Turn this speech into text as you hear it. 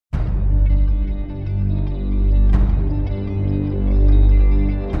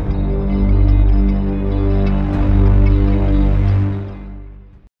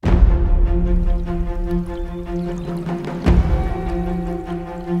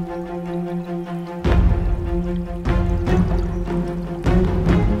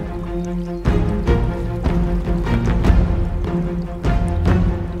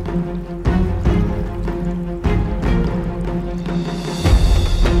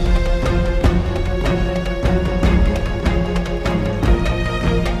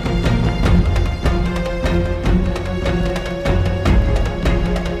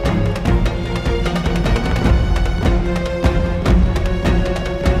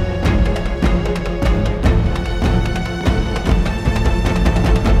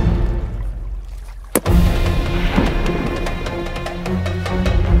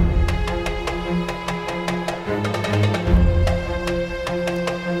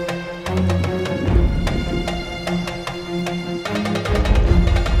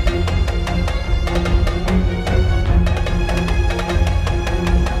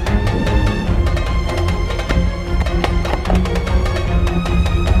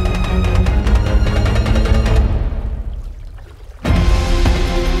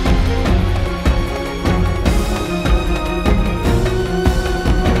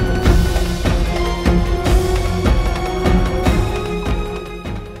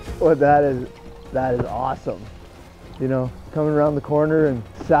Well, that is awesome. You know, coming around the corner and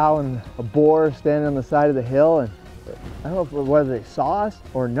Sal and a boar standing on the side of the hill, and I don't know whether they saw us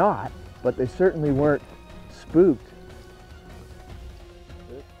or not, but they certainly weren't spooked.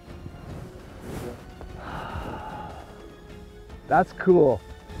 That's cool.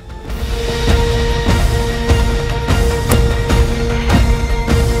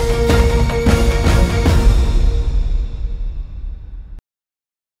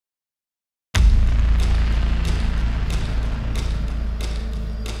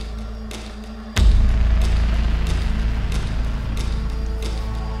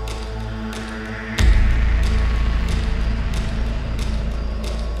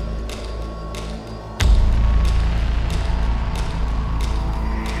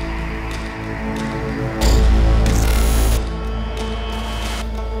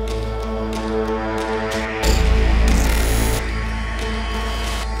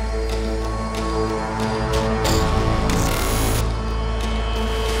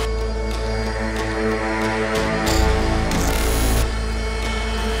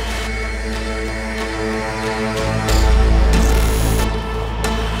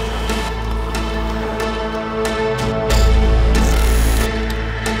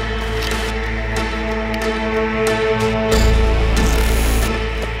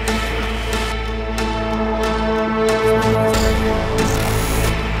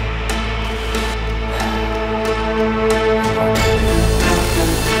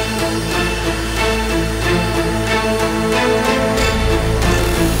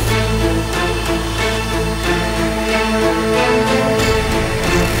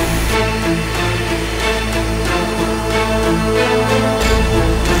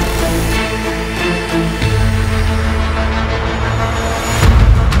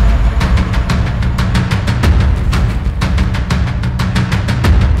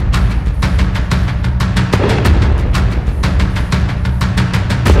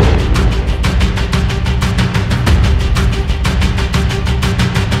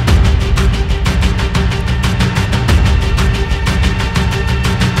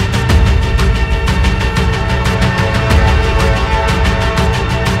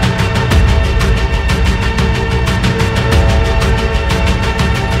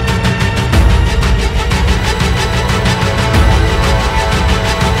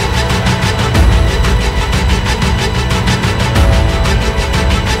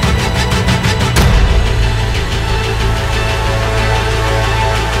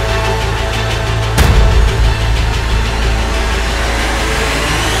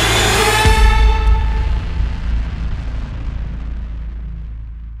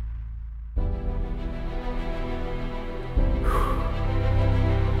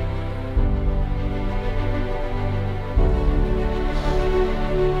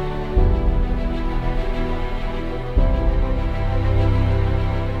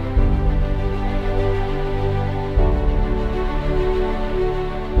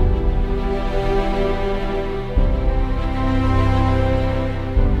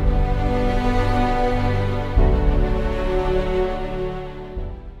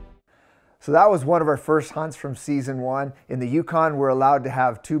 So that was one of our first hunts from season 1. In the Yukon, we're allowed to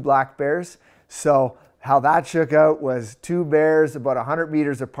have 2 black bears. So how that shook out was 2 bears about 100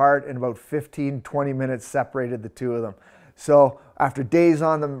 meters apart and about 15-20 minutes separated the 2 of them. So after days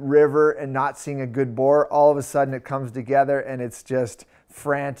on the river and not seeing a good boar, all of a sudden it comes together and it's just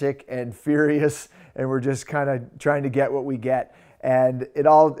frantic and furious, and we're just kind of trying to get what we get. And it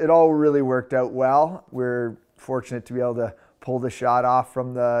all really worked out well. We're fortunate to be able to pull the shot off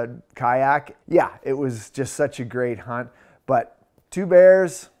from the kayak. Yeah, it was just such a great hunt. But 2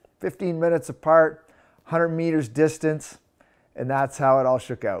 bears, 15 minutes apart, 100 meters distance, and that's how it all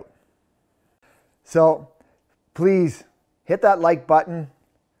shook out. So please hit that like button,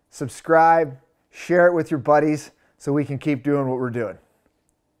 subscribe, share it with your buddies so we can keep doing what we're doing.